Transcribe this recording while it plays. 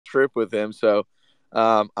trip with him. So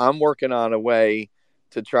I'm working on a way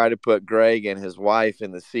to try to put Greg and his wife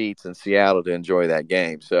in the seats in Seattle to enjoy that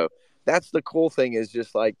game. So that's the cool thing, is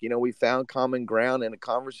just like, we found common ground in a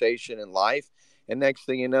conversation in life. And next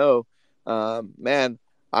thing you know, man,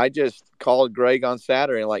 I just called Greg on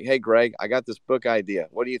Saturday and like, hey, Greg, I got this book idea.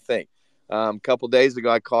 What do you think? A couple days ago,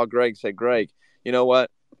 I called Greg and said, Greg, you know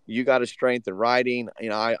what? You got a strength in writing.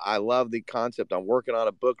 I love the concept. I'm working on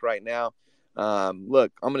a book right now.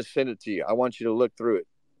 Look, I'm going to send it to you. I want you to look through it.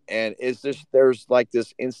 And there's like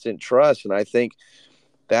this instant trust. And I think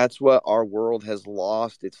that's what our world has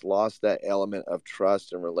lost. It's lost that element of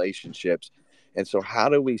trust and relationships. And so how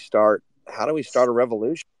do we start a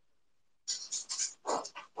revolution?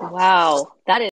 Wow, that